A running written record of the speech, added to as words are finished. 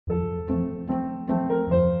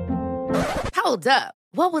Hold up.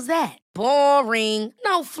 What was that? Boring.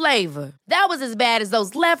 No flavor. That was as bad as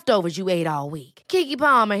those leftovers you ate all week. Keke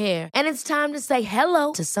Palmer here, and it's time to say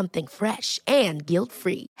hello to something fresh and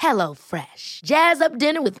guilt-free. Hello Fresh. Jazz up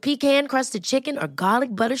dinner with pecan-crusted chicken or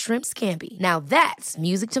garlic butter shrimp scampi. Now that's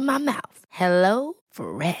music to my mouth. Hello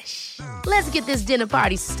Fresh. Let's get this dinner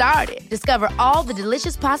party started. Discover all the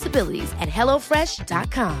delicious possibilities at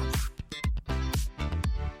hellofresh.com.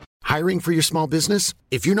 Hiring for your small business?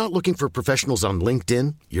 If you're not looking for professionals on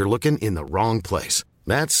LinkedIn, you're looking in the wrong place.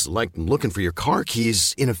 That's like looking for your car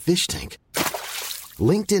keys in a fish tank.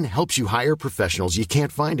 LinkedIn helps you hire professionals you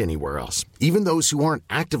can't find anywhere else, even those who aren't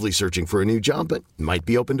actively searching for a new job but might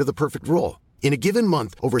be open to the perfect role. In a given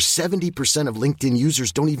month, over 70% of LinkedIn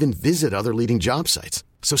users don't even visit other leading job sites.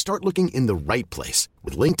 So start looking in the right place.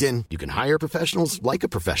 With LinkedIn, you can hire professionals like a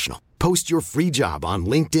professional. Post your free job on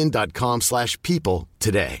linkedin.com/people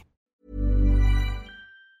today.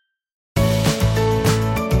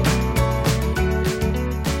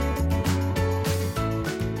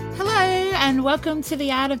 And welcome to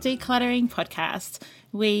the Art of Decluttering podcast.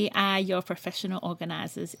 We are your professional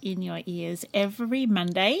organisers in your ears every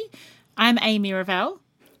Monday. I'm Amy Revell.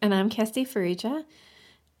 And I'm Kirsty Farrugia.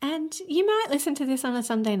 And you might listen to this on a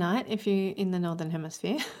Sunday night if you're in the Northern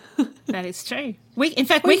Hemisphere. That is true. We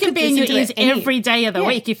can be in your ears every day of the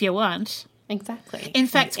week if you want. Exactly. In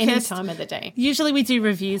fact, any time of the day. Usually we do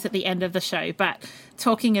reviews at the end of the show, but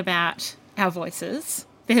talking about our voices,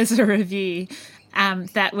 there's a review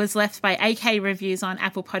that was left by AK Reviews on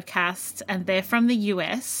Apple Podcasts, and they're from the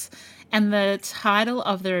US. And the title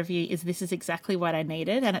of the review is "This is exactly what I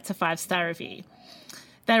needed," and it's a 5-star review.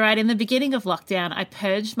 They write, "In the beginning of lockdown, I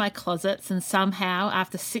purged my closets, and somehow,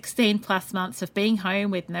 after 16 plus months of being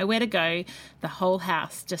home with nowhere to go, the whole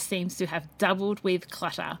house just seems to have doubled with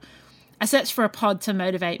clutter. I searched for a pod to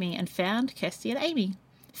motivate me and found Kirsty and Amy.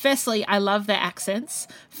 Firstly, I love their accents,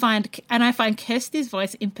 and I find Kirsty's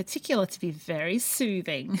voice in particular to be very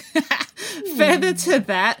soothing. Further to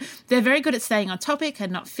that, they're very good at staying on topic and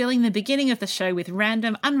not filling the beginning of the show with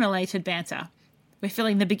random, unrelated banter. We're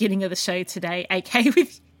filling the beginning of the show today, AK,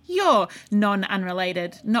 with your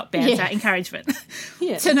non-unrelated, not banter, encouragement.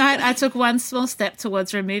 Yes. Tonight, I took one small step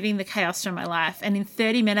towards removing the chaos from my life, and in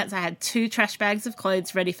 30 minutes, I had 2 trash bags of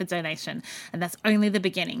clothes ready for donation, and that's only the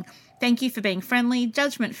beginning. Thank you for being friendly,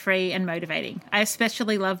 judgment-free, and motivating. I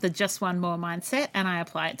especially love the just one more mindset, and I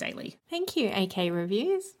apply it daily." Thank you, AK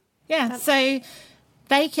Reviews. Yeah, so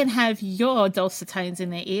they can have your dulcet tones in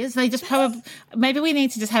their ears. They just maybe we need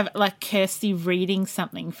to just have like Kirsty reading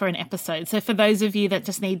something for an episode. So for those of you that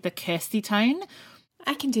just need the Kirsty tone,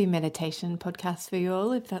 I can do meditation podcasts for you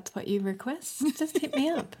all if that's what you request. Just hit me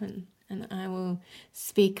up and I will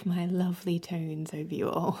speak my lovely tones over you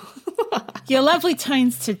all. Your lovely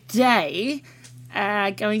tones today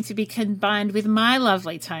are going to be combined with my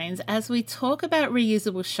lovely tones as we talk about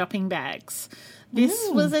reusable shopping bags. This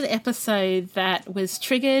was an episode that was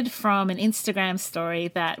triggered from an Instagram story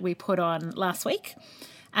that we put on last week.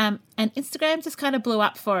 And Instagram just kind of blew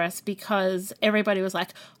up for us because everybody was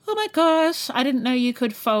like, "Oh my gosh, I didn't know you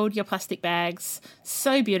could fold your plastic bags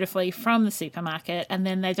so beautifully from the supermarket, and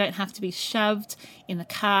then they don't have to be shoved in the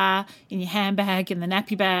car, in your handbag, in the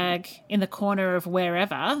nappy bag, in the corner of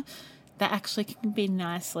wherever. They actually can be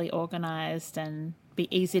nicely organised and be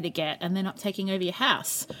easy to get, and they're not taking over your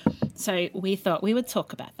house." So we thought we would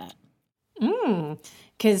talk about that.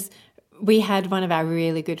 Because we had one of our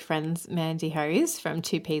really good friends, Mandy Hose from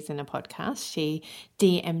 2 Peas in a Podcast. She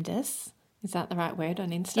DM'd us. Is that the right word on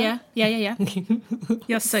Insta? Yeah.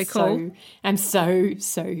 You're so cool. I'm so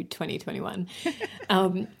 2021.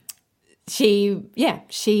 She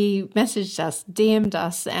messaged us, DM'd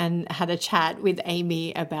us, and had a chat with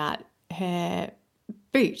Amy about her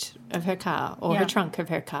boot of her car or her trunk of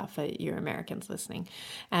her car for you Americans listening,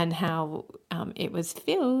 and how it was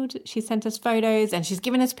filled. She sent us photos and she's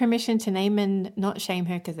given us permission to name and not shame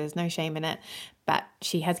her because there's no shame in it, but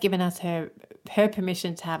she has given us her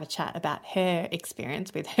permission to have a chat about her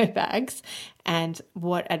experience with her bags and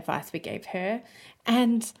what advice we gave her.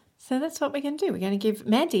 And so that's what we're going to do. We're going to give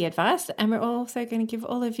Mandy advice, and we're also going to give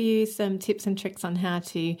all of you some tips and tricks on how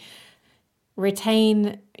to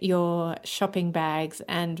retain your shopping bags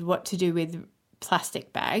and what to do with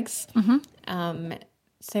plastic bags.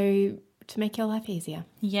 So to make your life easier.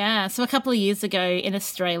 Yeah. So a couple of years ago in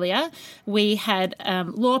Australia, we had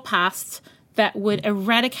law passed that would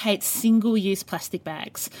eradicate single-use plastic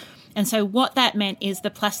bags. And so what that meant is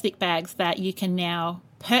the plastic bags that you can now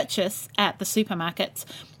purchase at the supermarkets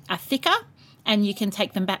are thicker, and you can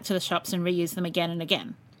take them back to the shops and reuse them again and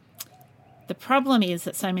again. The problem is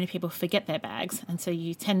that so many people forget their bags, and so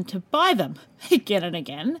you tend to buy them again and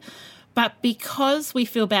again. But because we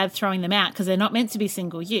feel bad throwing them out because they're not meant to be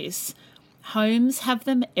single use, homes have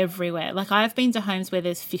them everywhere. Like I've been to homes where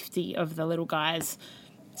there's 50 of the little guys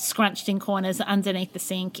scrunched in corners underneath the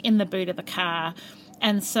sink, in the boot of the car.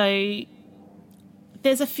 And so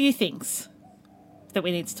there's a few things that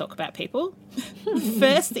we need to talk about, people.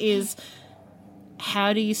 First is,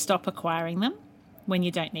 how do you stop acquiring them when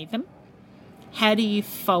you don't need them? How do you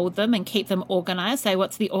fold them and keep them organised? So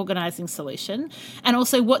what's the organising solution? And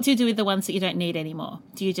also, what do you do with the ones that you don't need anymore?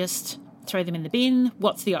 Do you just throw them in the bin?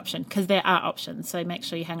 What's the option? Because there are options, so make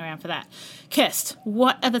sure you hang around for that. Kirst,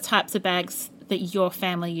 what are the types of bags that your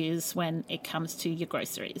family use when it comes to your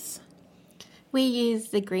groceries? We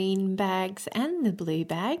use the green bags and the blue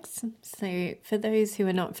bags. So for those who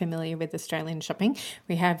are not familiar with Australian shopping,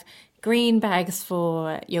 we have green bags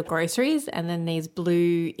for your groceries and then these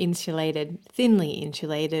blue insulated, thinly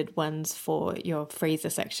insulated ones for your freezer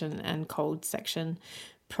section and cold section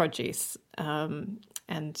produce and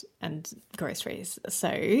groceries.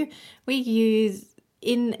 So we use,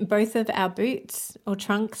 in both of our boots or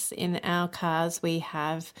trunks in our cars, we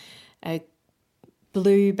have a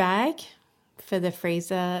blue bag for the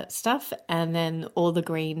freezer stuff and then all the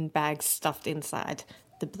green bags stuffed inside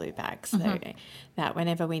the blue bag. So that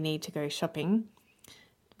whenever we need to go shopping,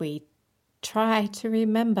 we try to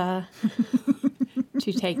remember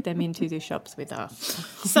to take them into the shops with us.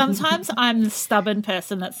 Sometimes I'm the stubborn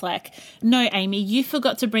person that's like, no, Amy, you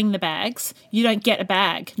forgot to bring the bags. You don't get a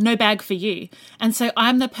bag. No bag for you. And so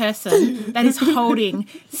I'm the person that is holding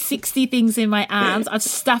 60 things in my arms. I've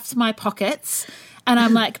stuffed my pockets and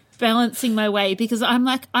I'm like balancing my way because I'm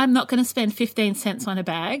like, I'm not going to spend 15 cents on a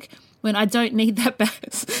bag when I don't need that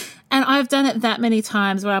bag. And I've done it that many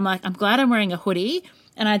times where I'm like, I'm glad I'm wearing a hoodie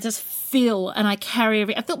and I just feel and I carry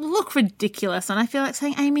I thought, look ridiculous. And I feel like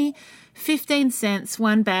saying, Amy, 15 cents,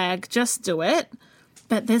 one bag, just do it.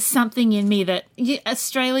 But there's something in me that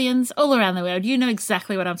Australians all around the world, you know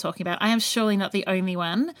exactly what I'm talking about. I am surely not the only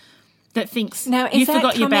one that thinks now, you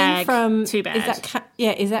forgot your bag, from, too bad.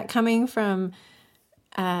 Is that coming from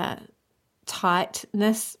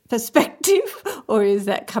tightness perspective or is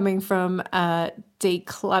that coming from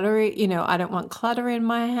decluttering? You know, I don't want clutter in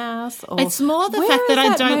my house. Or it's more the fact that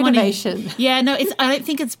I don't want to. Yeah, no, I don't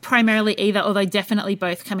think it's primarily either, although definitely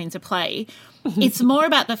both come into play. It's more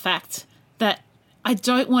about the fact that I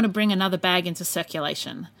don't want to bring another bag into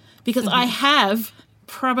circulation because I have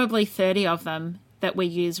probably 30 of them that we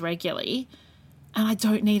use regularly and I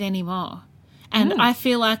don't need any more. And I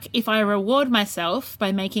feel like if I reward myself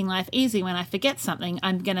by making life easy when I forget something,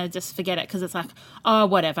 I'm going to just forget it because it's like, oh,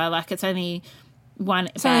 whatever. Like it's only one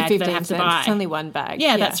bag that I have to buy. It's only one bag.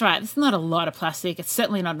 Yeah, that's right. It's not a lot of plastic. It's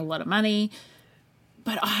certainly not a lot of money.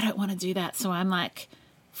 But I don't want to do that. So I'm like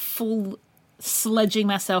full sledging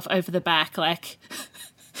myself over the back like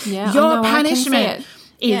your punishment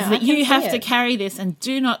is that you have to carry this and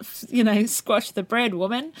do not, squash the bread,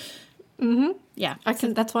 woman. Mm-hmm. Yeah.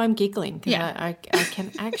 That's why I'm giggling because I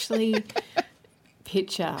can actually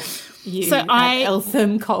picture you at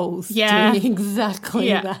Eltham Coles doing exactly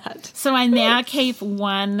that. So I now keep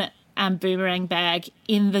one boomerang bag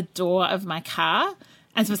in the door of my car,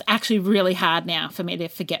 and so it's actually really hard now for me to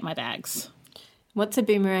forget my bags. What's a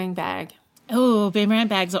boomerang bag? Oh, boomerang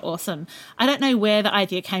bags are awesome. I don't know where the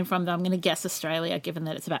idea came from, though. I'm going to guess Australia, given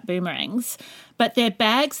that it's about boomerangs. But they're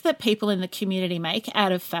bags that people in the community make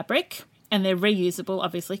out of fabric, and they're reusable,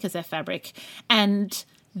 obviously, because they're fabric. And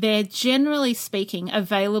they're, generally speaking,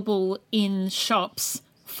 available in shops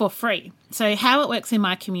for free. So how it works in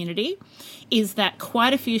my community is that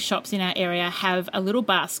quite a few shops in our area have a little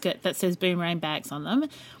basket that says boomerang bags on them.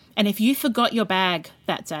 And if you forgot your bag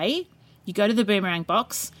that day, you go to the boomerang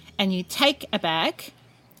box and you take a bag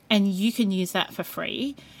and you can use that for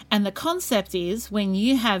free. And the concept is when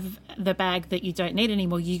you have the bag that you don't need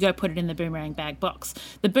anymore, you go put it in the boomerang bag box.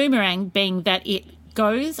 The boomerang being that it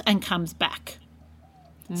goes and comes back.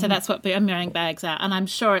 So that's what boomerang bags are. And I'm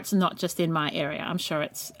sure it's not just in my area. I'm sure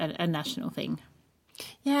it's a national thing.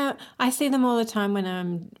 Yeah, I see them all the time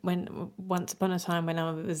when once upon a time when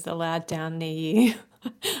I was allowed down near you.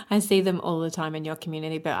 I see them all the time in your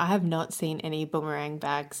community, but I have not seen any boomerang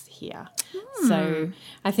bags here. So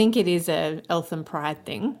I think it is a Eltham pride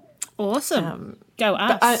thing. Awesome. Go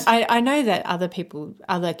us. But I know that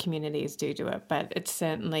other communities do it, but it's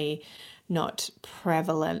certainly not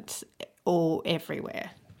prevalent all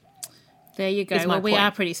everywhere. There you go. Well, we are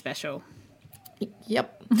pretty special.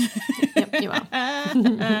 Yep. Yep, you are.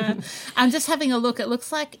 I'm just having a look. It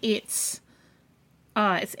looks like it's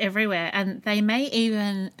everywhere. And they may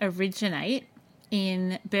even originate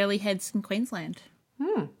in Burleigh Heads in Queensland.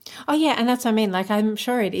 Oh, yeah, and that's what I mean. Like, I'm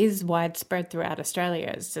sure it is widespread throughout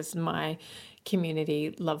Australia. It's just my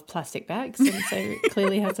community love plastic bags, and so it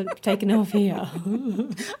clearly hasn't taken off here.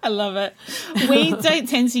 I love it. We don't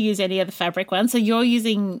tend to use any of the fabric ones. So you're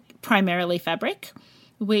using primarily fabric.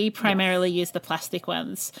 We primarily use the plastic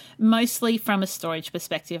ones, mostly from a storage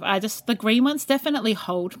perspective. The green ones definitely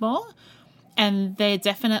hold more, and they're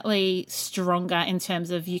definitely stronger in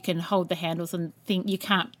terms of you can hold the handles and you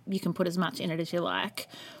can put as much in it as you like.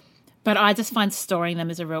 But I just find storing them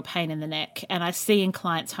is a real pain in the neck. And I see in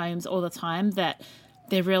clients' homes all the time that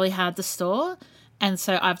they're really hard to store. And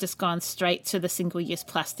so I've just gone straight to the single-use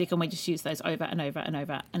plastic, and we just use those over and over and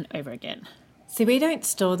over and over again. See, we don't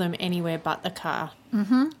store them anywhere but the car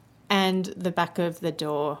and the back of the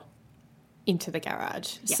door into the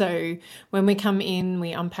garage. Yep. So when we come in,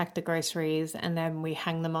 we unpack the groceries and then we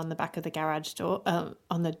hang them on the back of the garage door,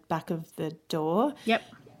 on the back of the door. Yep.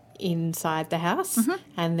 Inside the house.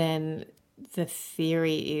 And then the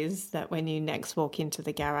theory is that when you next walk into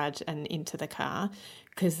the garage and into the car,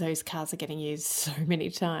 because those cars are getting used so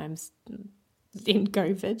many times in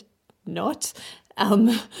COVID,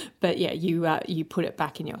 but yeah, you put it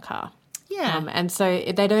back in your car. Yeah. And so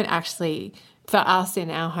they don't actually, for us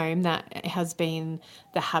in our home, that has been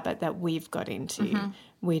the habit that we've got into.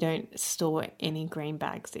 We don't store any green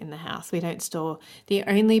bags in the house. We don't store, the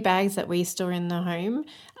only bags that we store in the home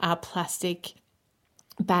are plastic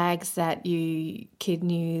bags that you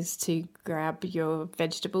can use to grab your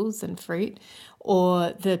vegetables and fruit,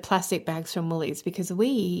 or the plastic bags from Woolies, because we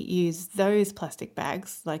use those plastic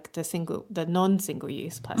bags, like the non-single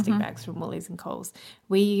use plastic bags from Woolies and Coles.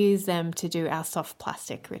 We use them to do our soft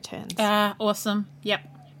plastic returns. Awesome. Yep.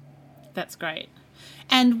 That's great.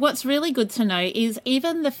 And what's really good to know is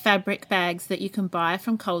even the fabric bags that you can buy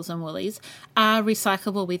from Coles and Woolies are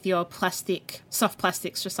recyclable with your soft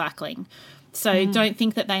plastics recycling. So don't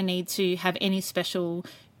think that they need to have any special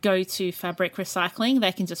go-to fabric recycling.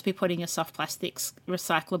 They can just be putting your soft plastics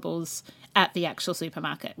recyclables at the actual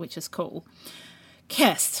supermarket, which is cool.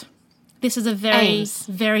 Kirst, this is a very,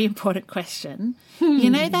 very important question. You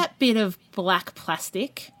know that bit of black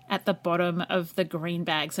plastic at the bottom of the green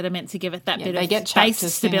bags that are meant to give it that bit of base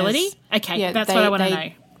stability? That's what I want to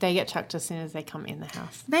know. They get chucked as soon as they come in the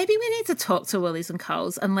house. Maybe we need to talk to Woolies and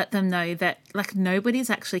Coles and let them know that, like, nobody's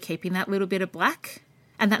actually keeping that little bit of black,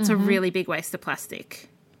 and that's a really big waste of plastic.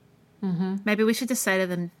 Maybe we should just say to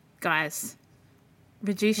them, guys,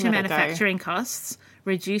 reduce your manufacturing costs,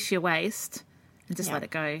 reduce your waste, and just let it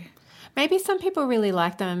go. Maybe some people really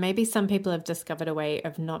like them, and maybe some people have discovered a way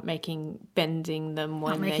of not bending them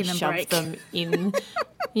when they shove them in.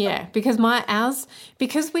 Yeah, because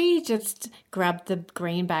because we just grabbed the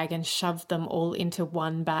green bag and shoved them all into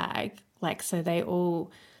one bag, like, so they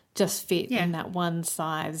all just fit in that one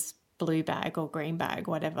size blue bag or green bag,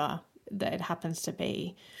 whatever that it happens to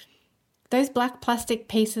be. Those black plastic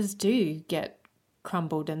pieces do get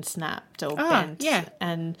crumbled and snapped or bent. Yeah,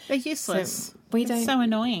 and they're useless. So it's so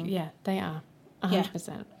annoying. Yeah, they are.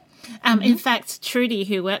 100%. In fact, Trudy,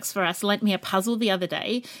 who works for us, lent me a puzzle the other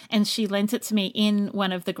day, and she lent it to me in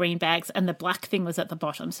one of the green bags, and the black thing was at the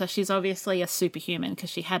bottom. So she's obviously a superhuman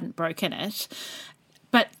because she hadn't broken it.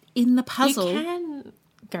 But in the puzzle, you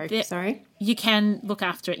can look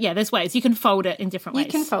after it. Yeah, there's ways. You can fold it in different ways.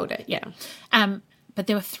 You can fold it, yeah. But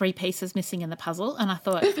there were 3 pieces missing in the puzzle, and I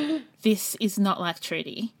thought, this is not like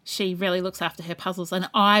Trudy. She really looks after her puzzles, and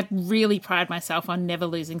I really pride myself on never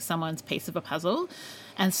losing someone's piece of a puzzle.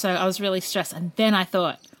 And so I was really stressed. And then I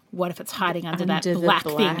thought, what if it's hiding under that black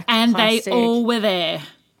thing? And plastic. They all were there.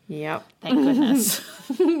 Yep. Thank goodness.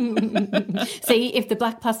 See, if the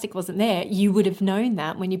black plastic wasn't there, you would have known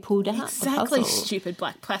that when you pulled out the puzzle. Stupid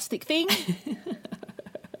black plastic thing.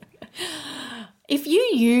 If you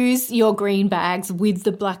use your green bags with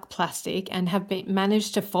the black plastic and have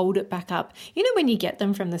managed to fold it back up, you know when you get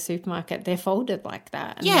them from the supermarket, they're folded like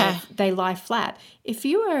that. And they lie flat. If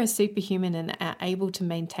you are a superhuman and are able to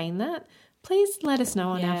maintain that, please let us know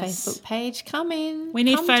on our Facebook page. Come in. We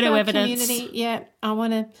need photo evidence. Community. Yeah, I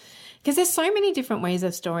want to, because there's so many different ways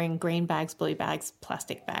of storing green bags, blue bags,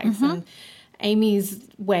 plastic bags. And Amy's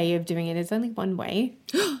way of doing it is only one way.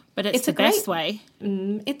 But it's the best way.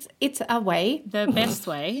 It's a way. The best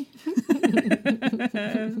way.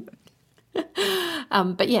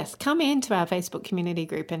 But yes, come into our Facebook community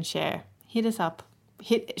group and share. Hit us up.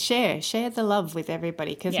 Share the love with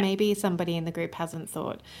everybody, because maybe somebody in the group hasn't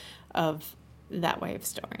thought of that way of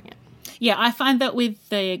storing it. Yeah, I find that with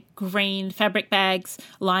the green fabric bags,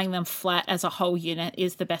 lying them flat as a whole unit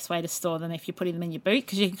is the best way to store them if you're putting them in your boot,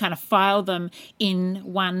 because you can kind of file them in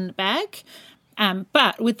one bag.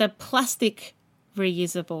 But with the plastic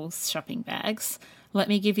reusable shopping bags, let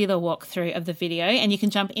me give you the walkthrough of the video, and you can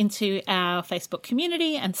jump into our Facebook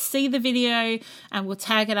community and see the video, and we'll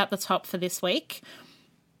tag it up the top for this week.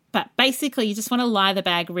 But basically, you just want to lie the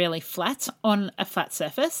bag really flat on a flat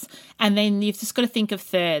surface, and then you've just got to think of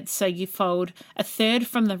thirds. So you fold a third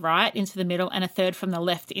from the right into the middle and a third from the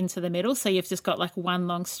left into the middle. So you've just got like one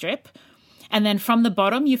long strip. And then from the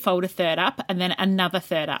bottom, you fold a third up and then another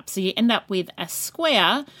third up. So you end up with a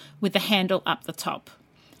square with the handle up the top.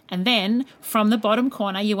 And then from the bottom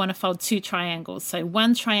corner, you want to fold 2 triangles. So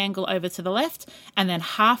one triangle over to the left and then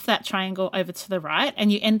half that triangle over to the right.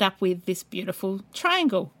 And you end up with this beautiful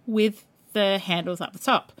triangle with the handles up the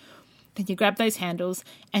top. Then you grab those handles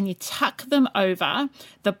and you tuck them over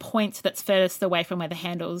the point that's furthest away from where the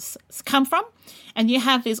handles come from. And you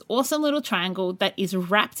have this awesome little triangle that is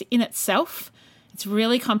wrapped in itself. It's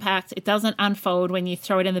really compact. It doesn't unfold when you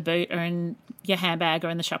throw it in the boot or in your handbag or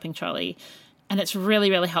in the shopping trolley. And it's really,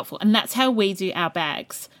 really helpful. And that's how we do our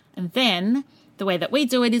bags. And then the way that we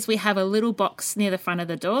do it is we have a little box near the front of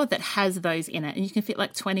the door that has those in it. And you can fit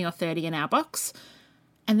like 20 or 30 in our box.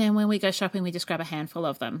 And then when we go shopping, we just grab a handful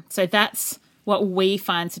of them. So that's what we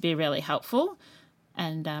find to be really helpful.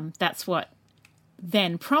 And that's what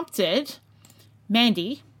then prompted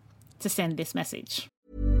Mandy to send this message.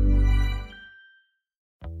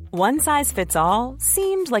 One size fits all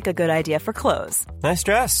seemed like a good idea for clothes. Nice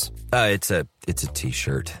dress. It's a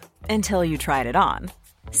t-shirt. Until you tried it on.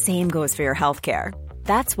 Same goes for your healthcare.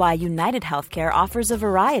 That's why United Healthcare offers a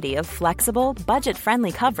variety of flexible,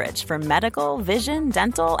 budget-friendly coverage for medical, vision,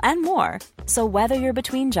 dental, and more. So whether you're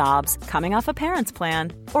between jobs, coming off a parent's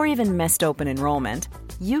plan, or even missed open enrollment,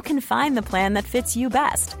 you can find the plan that fits you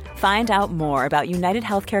best. Find out more about United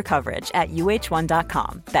Healthcare coverage at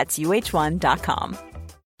uh1.com. That's uh1.com.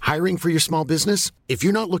 Hiring for your small business? If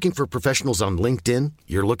you're not looking for professionals on LinkedIn,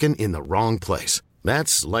 you're looking in the wrong place.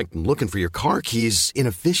 That's like looking for your car keys in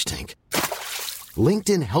a fish tank.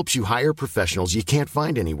 LinkedIn helps you hire professionals you can't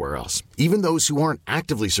find anywhere else, even those who aren't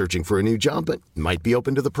actively searching for a new job but might be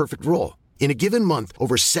open to the perfect role. In a given month,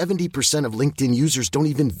 over 70% of LinkedIn users don't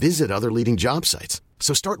even visit other leading job sites.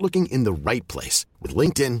 So start looking in the right place. With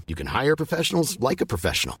LinkedIn, you can hire professionals like a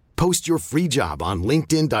professional. Post your free job on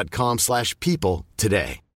linkedin.com/people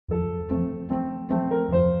today.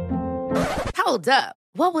 Hold up.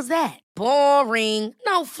 What was that? Boring.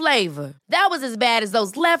 No flavor. That was as bad as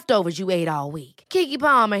those leftovers you ate all week. Keke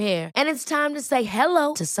Palmer here, and it's time to say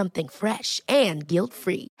hello to something fresh and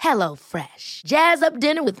guilt-free. Hello Fresh. Jazz up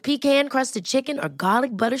dinner with pecan-crusted chicken or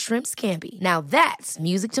garlic butter shrimp scampi. Now that's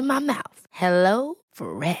music to my mouth. Hello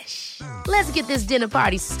Fresh. Let's get this dinner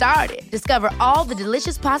party started. Discover all the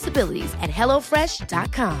delicious possibilities at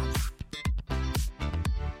hellofresh.com.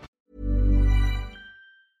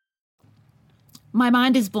 My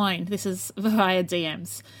mind is blown. This is via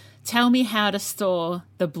DMs. Tell me how to store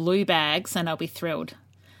the blue bags and I'll be thrilled.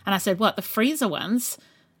 And I said, what, the freezer ones?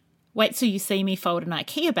 Wait till you see me fold an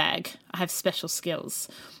IKEA bag. I have special skills.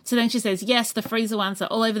 So then she says, yes, the freezer ones are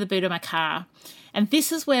all over the boot of my car. And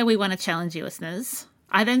this is where we want to challenge you listeners.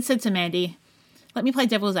 I then said to Mandy, let me play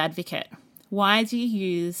devil's advocate. Why do you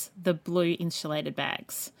use the blue insulated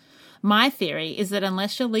bags? My theory is that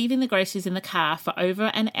unless you're leaving the groceries in the car for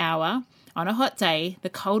over an hour on a hot day, the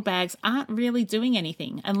cold bags aren't really doing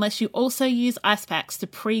anything unless you also use ice packs to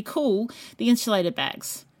pre-cool the insulated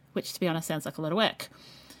bags, which to be honest sounds like a lot of work.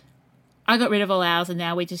 I got rid of all ours and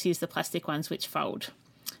now we just use the plastic ones which fold.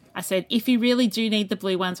 I said, if you really do need the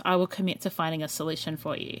blue ones, I will commit to finding a solution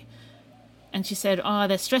for you. And she said, oh,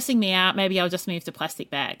 they're stressing me out. Maybe I'll just move to plastic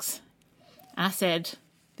bags. I said,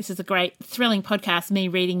 this is a great, thrilling podcast, me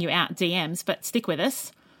reading you out DMs, but stick with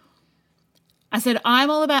us. I said, I'm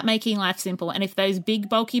all about making life simple, and if those big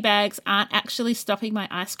bulky bags aren't actually stopping my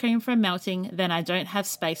ice cream from melting, then I don't have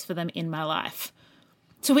space for them in my life.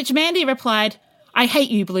 To which Mandy replied, I hate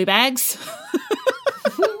you, blue bags.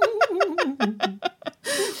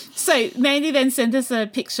 So Mandy then sent us a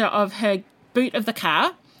picture of her boot of the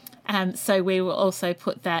car. So we will also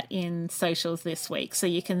put that in socials this week so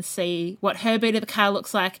you can see what her boot of the car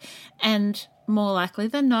looks like, and more likely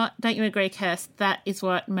than not, don't you agree, Kirst, that is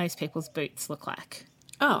what most people's boots look like?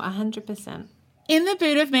 Oh, 100%. In the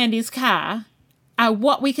boot of Mandy's car,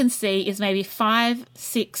 what we can see is maybe 5,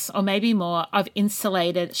 6 or maybe more of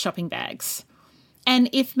insulated shopping bags. And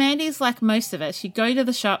if Mandy's like most of us, you go to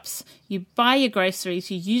the shops, you buy your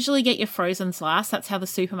groceries, you usually get your frozens last. That's how the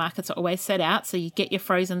supermarkets are always set out. So you get your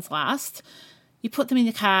frozens last. You put them in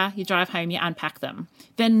your car, you drive home, you unpack them.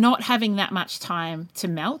 They're not having that much time to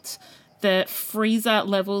melt. The freezer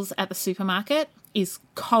levels at the supermarket is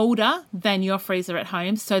colder than your freezer at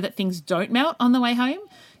home so that things don't melt on the way home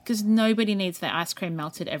because nobody needs their ice cream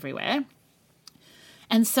melted everywhere.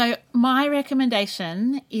 And so my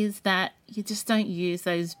recommendation is that you just don't use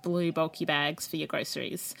those blue bulky bags for your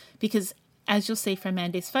groceries because, as you'll see from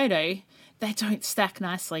Mandy's photo, they don't stack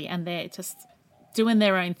nicely and they're just doing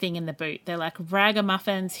their own thing in the boot. They're like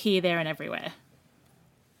ragamuffins here, there and everywhere.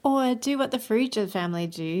 Or do what the Frugia family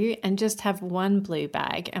do and just have one blue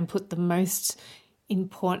bag and put the most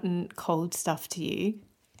important cold stuff to you,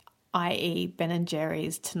 i.e. Ben &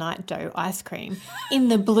 Jerry's Tonight Dough ice cream, in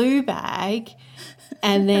the blue bag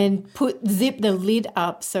and then zip the lid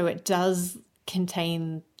up so it does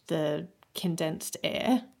contain the condensed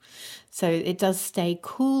air. So it does stay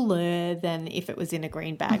cooler than if it was in a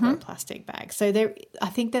green bag or a plastic bag. So I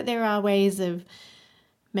think that there are ways of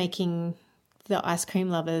making the ice cream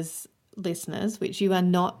lovers listeners, which you are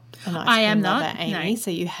not an ice cream lover, Amy. No.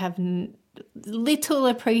 So you have little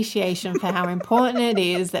appreciation for how important it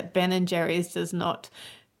is that Ben & Jerry's does not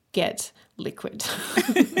get liquid.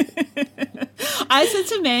 I said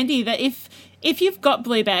to Mandy that if you've got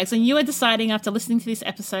blue bags and you are deciding after listening to this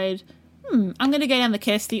episode, I'm going to go down the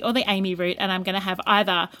Kirsty or the Amy route and I'm going to have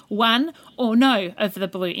either one or no of the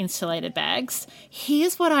blue insulated bags,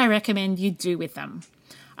 here's what I recommend you do with them.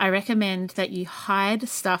 I recommend that you hide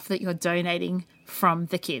stuff that you're donating from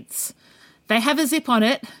the kids. They have a zip on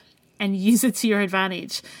it and use it to your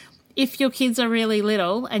advantage. If your kids are really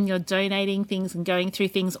little and you're donating things and going through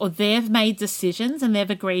things, or they've made decisions and they've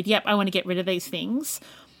agreed, yep, I want to get rid of these things,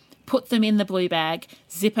 put them in the blue bag,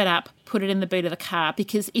 zip it up, put it in the boot of the car.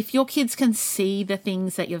 Because if your kids can see the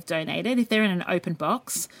things that you've donated, if they're in an open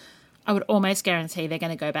box, I would almost guarantee they're going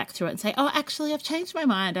to go back through it and say, oh, actually, I've changed my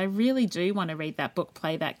mind. I really do want to read that book,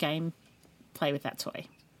 play that game, play with that toy.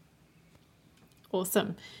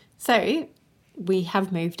 Awesome. So we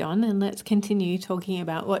have moved on and let's continue talking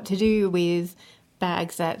about what to do with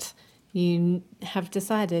bags that you have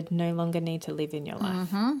decided no longer need to live in your life.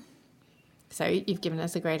 Mm-hmm. So you've given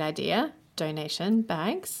us a great idea, donation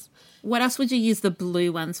bags. What else would you use the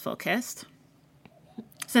blue ones for, Kirst?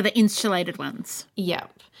 So the insulated ones.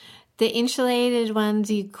 Yep. The insulated ones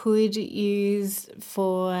you could use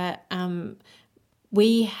for,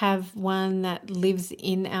 we have one that lives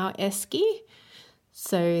in our esky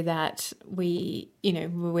so that if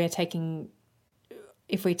we're taking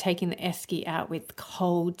the esky out with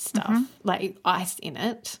cold stuff, like ice in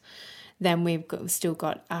it, then we've still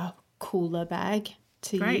got a cooler bag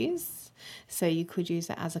to use. So you could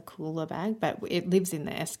use it as a cooler bag, but it lives in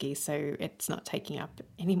the esky, so it's not taking up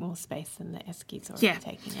any more space than the esky's already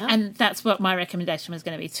taking up. And that's what my recommendation was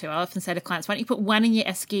going to be too. I often say to clients, why don't you put one in your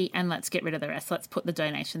esky and let's get rid of the rest. Let's put the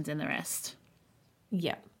donations in the rest.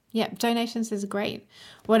 Yeah. Yeah, donations is great.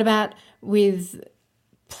 What about with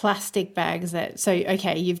plastic bags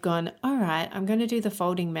you've gone, all right, I'm going to do the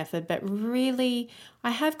folding method, but really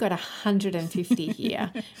I have got 150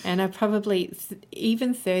 here and I probably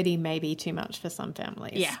even 30 may be too much for some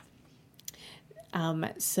families. Yeah.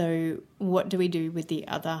 So what do we do with the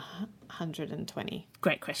other 120?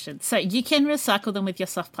 Great question. So you can recycle them with your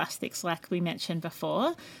soft plastics like we mentioned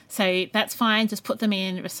before. So that's fine. Just put them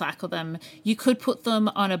in, recycle them. You could put them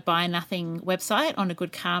on a Buy Nothing website, on a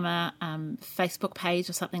Good Karma Facebook page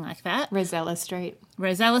or something like that. Rosella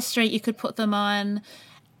Street you could put them on.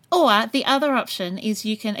 Or the other option is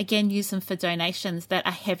you can, again, use them for donations that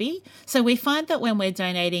are heavy. So we find that when we're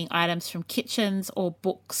donating items from kitchens or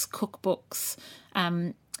books, cookbooks,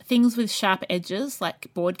 things with sharp edges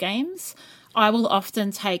like board games, I will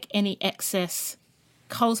often take any excess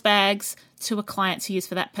Coles bags to a client to use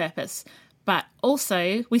for that purpose. But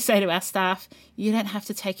also we say to our staff, you don't have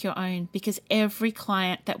to take your own because every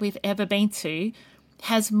client that we've ever been to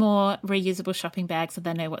has more reusable shopping bags that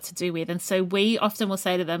they know what to do with. And so we often will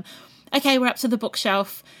say to them, okay, we're up to the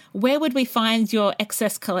bookshelf. Where would we find your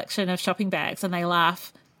excess collection of shopping bags? And they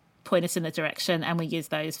laugh, point us in the direction, and we use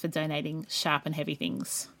those for donating sharp and heavy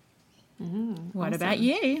things. What awesome. About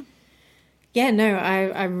you? Yeah, no,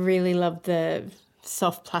 I really love the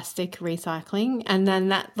soft plastic recycling. And then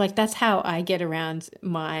that's how I get around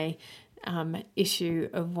my issue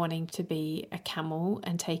of wanting to be a camel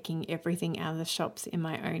and taking everything out of the shops in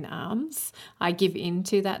my own arms. I give in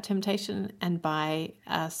to that temptation and buy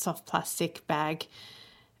a soft plastic bag.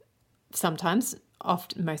 Sometimes,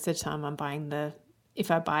 most of the time I'm buying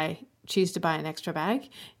if I choose to buy an extra bag,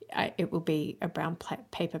 it will be a brown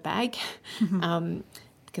paper bag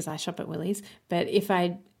because I shop at Woolies. But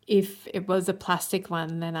if it was a plastic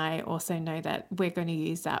one, then I also know that we're going to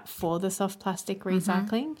use that for the soft plastic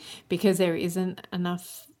recycling because there isn't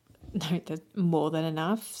enough. No, there's more than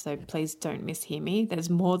enough. So please don't mishear me. There's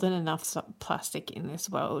more than enough plastic in this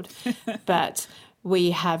world. But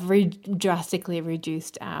we have drastically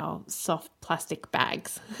reduced our soft plastic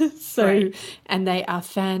bags. And they are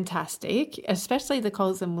fantastic, especially the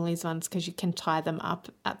Coles and Woolies ones, because you can tie them up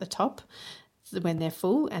at the top when they're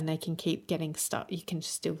full and they can keep getting stuff. You can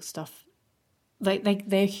still stuff.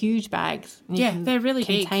 They're huge bags. Yeah, they're really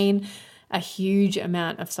big. Contain a huge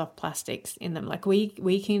amount of soft plastics in them. Like we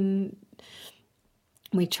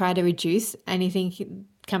try to reduce anything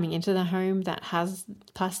coming into the home that has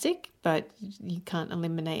plastic, but you can't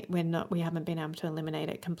eliminate. We haven't been able to eliminate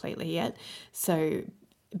it completely yet. So,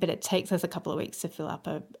 but it takes us a couple of weeks to fill up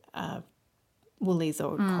a Woolies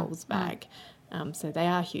or Coles bag. So they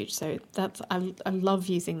are huge. So I love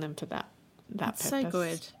using them for that purpose. So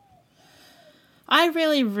good. I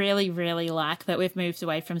really, really, really like that we've moved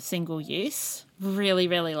away from single use. Really,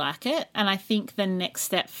 really like it. And I think the next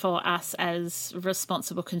step for us as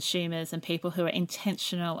responsible consumers and people who are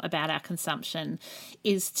intentional about our consumption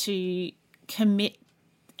is to commit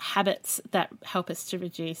habits that help us to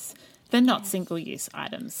reduce the not single use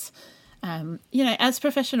items. As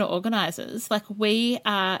professional organisers, like we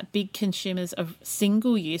are big consumers of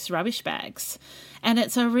single-use rubbish bags. And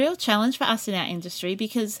it's a real challenge for us in our industry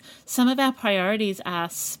because some of our priorities are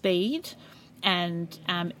speed and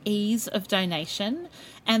ease of donation.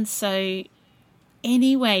 And so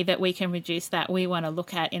any way that we can reduce that, we want to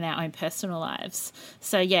look at in our own personal lives.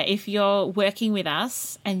 So, yeah, if you're working with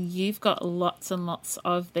us and you've got lots and lots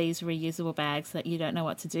of these reusable bags that you don't know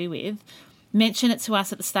what to do with, mention it to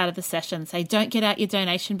us at the start of the session. Say, don't get out your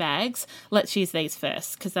donation bags. Let's use these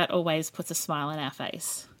first, because that always puts a smile on our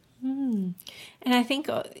face. And I think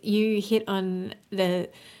you hit on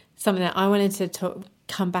something that I wanted to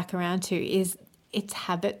come back around to is it's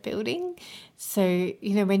habit building. So,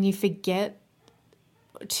 when you forget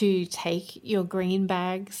to take your green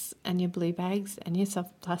bags and your blue bags and your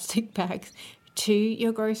soft plastic bags to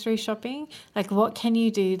your grocery shopping, like what can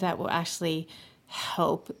you do that will actually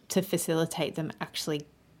help to facilitate them actually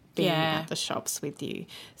being at the shops with you?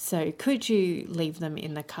 So could you leave them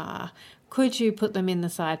in the car? Could you put them in the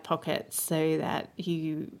side pockets so that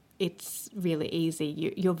it's really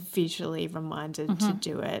easy? You're visually reminded to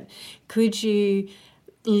do it. Could you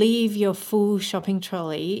leave your full shopping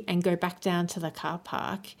trolley and go back down to the car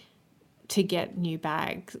park to get new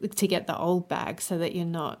bags, to get the old bags so that you're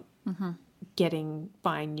not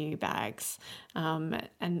buying new bags?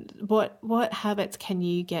 And what habits can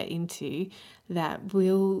you get into that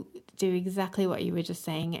will do exactly what you were just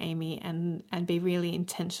saying, Amy, and be really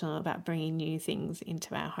intentional about bringing new things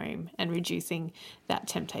into our home and reducing that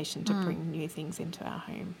temptation to bring new things into our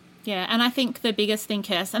home? Yeah, and I think the biggest thing,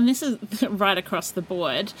 Kirst, and this is right across the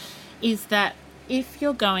board, is that if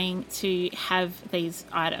you're going to have these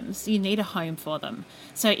items, you need a home for them.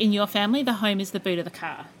 So in your family, the home is the boot of the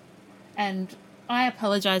car. And I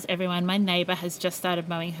apologise, everyone. My neighbour has just started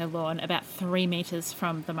mowing her lawn about 3 metres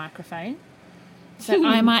from the microphone. So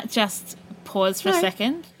I might just pause for a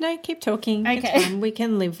second. No, keep talking. Okay. It's fine. We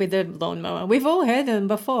can live with a lawnmower. We've all heard them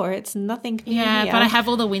before. It's nothing new. Yeah, but I have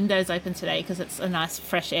all the windows open today because it's a nice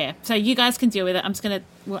fresh air. So you guys can deal with it. I'm just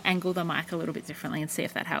we'll angle the mic a little bit differently and see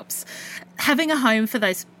if that helps. Having a home for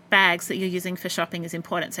those bags that you're using for shopping is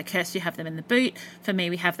important. So Kirst, you have them in the boot. For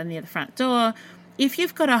me, we have them near the front door. If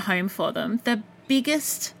you've got a home for them, the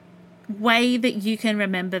biggest way that you can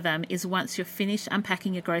remember them is once you're finished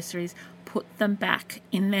unpacking your groceries, put them back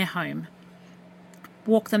in their home.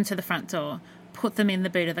 Walk them to the front door. Put them in the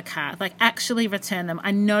boot of the car. Like, actually return them.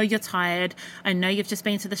 I know you're tired. I know you've just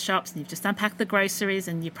been to the shops and you've just unpacked the groceries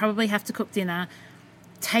and you probably have to cook dinner.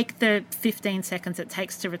 Take the 15 seconds it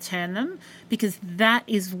takes to return them, because that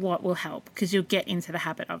is what will help, because you'll get into the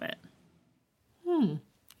habit of it.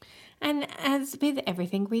 And as with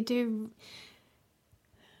everything we do,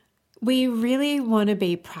 we really want to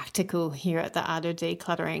be practical here at the Art of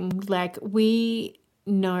Decluttering. Like, we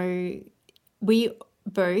know we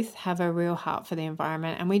both have a real heart for the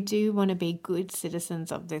environment and we do want to be good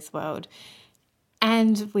citizens of this world.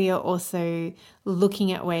 And we are also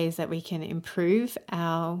looking at ways that we can improve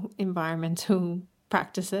our environmental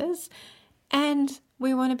practices, and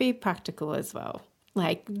we want to be practical as well.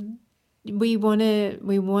 Like, we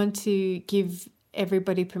want to give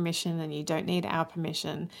everybody permission, and you don't need our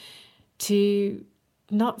permission, to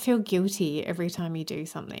not feel guilty every time you do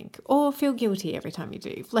something, or feel guilty every time you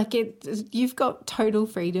do. Like, you've got total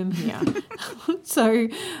freedom here. So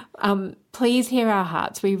please hear our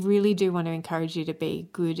hearts. We really do want to encourage you to be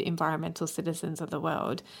good environmental citizens of the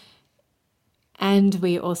world. And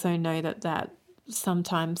we also know that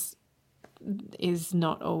sometimes is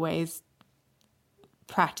not always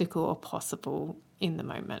practical or possible in the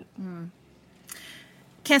moment.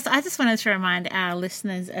 Kes, I just wanted to remind our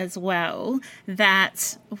listeners as well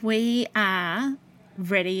that we are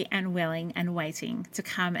ready and willing and waiting to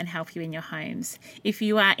come and help you in your homes. If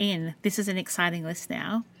you are in, this is an exciting list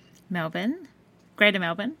now, Melbourne, Greater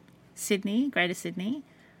Melbourne, Sydney, Greater Sydney.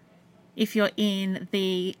 If you're in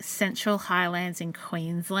the Central Highlands in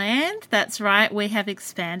Queensland, that's right, we have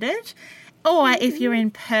expanded. Or if you're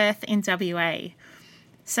in Perth in WA.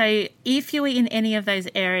 So if you're in any of those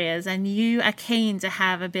areas and you are keen to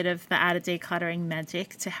have a bit of the Art of Decluttering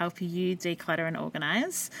magic to help you declutter and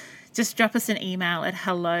organise, just drop us an email at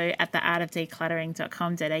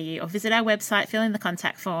hello@theartofdecluttering.com.au or visit our website, fill in the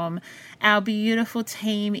contact form. Our beautiful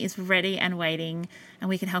team is ready and waiting, and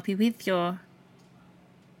we can help you with your,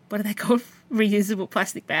 what are they called? Reusable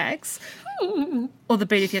plastic bags, or the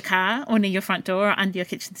boot of your car, or near your front door, or under your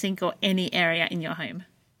kitchen sink, or any area in your home.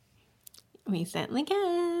 We certainly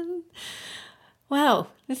can. Well,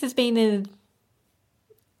 this has been a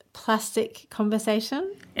plastic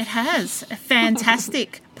conversation. It has. A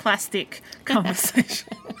fantastic plastic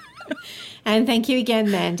conversation. And thank you again,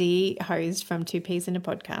 Mandy, host from Two Peas in a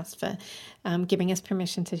Podcast, for giving us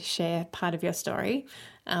permission to share part of your story.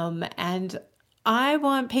 And I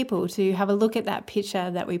want people to have a look at that picture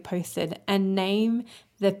that we posted and name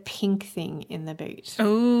the pink thing in the boot.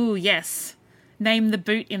 Oh, yes. Name the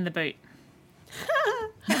boot in the boot.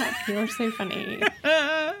 You're so funny.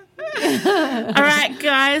 All right,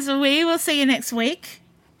 guys, we will see you next week.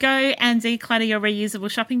 Go and declutter your reusable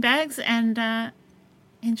shopping bags and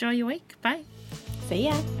enjoy your week. Bye. See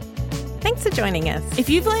ya. Thanks for joining us. If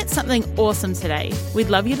you've learnt something awesome today, we'd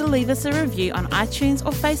love you to leave us a review on iTunes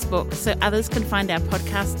or Facebook so others can find our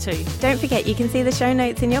podcast too. Don't forget you can see the show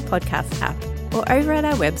notes in your podcast app or over at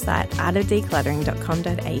our website,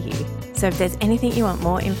 artofdecluttering.com.au. So if there's anything you want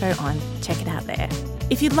more info on, check it out there.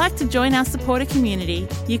 If you'd like to join our supporter community,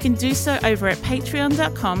 you can do so over at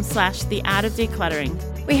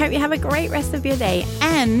patreon.com/theartofdecluttering. We hope you have a great rest of your day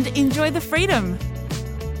And enjoy the freedom.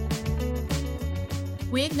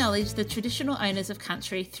 We acknowledge the traditional owners of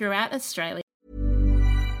country throughout Australia.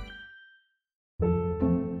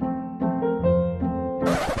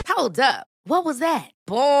 Hold up. What was that?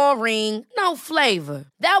 Boring. No flavor.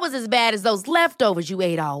 That was as bad as those leftovers you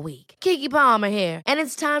ate all week. Keke Palmer here, and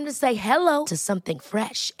it's time to say hello to something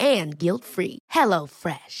fresh and guilt-free. Hello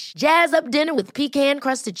Fresh. Jazz up dinner with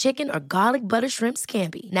pecan-crusted chicken or garlic butter shrimp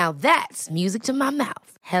scampi. Now that's music to my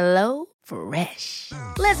mouth. Hello Fresh.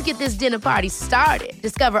 Let's get this dinner party started.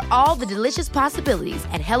 Discover all the delicious possibilities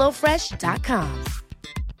at hellofresh.com.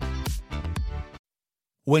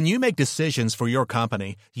 When you make decisions for your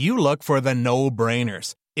company, you look for the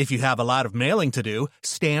no-brainers. If you have a lot of mailing to do,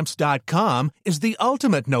 Stamps.com is the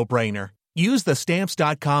ultimate no-brainer. Use the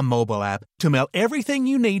Stamps.com mobile app to mail everything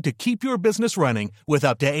you need to keep your business running with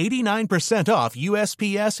up to 89% off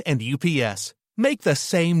USPS and UPS. Make the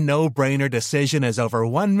same no-brainer decision as over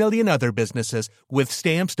 1 million other businesses with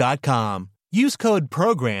Stamps.com. Use code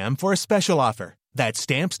PROGRAM for a special offer. That's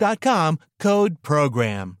Stamps.com, code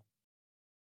PROGRAM.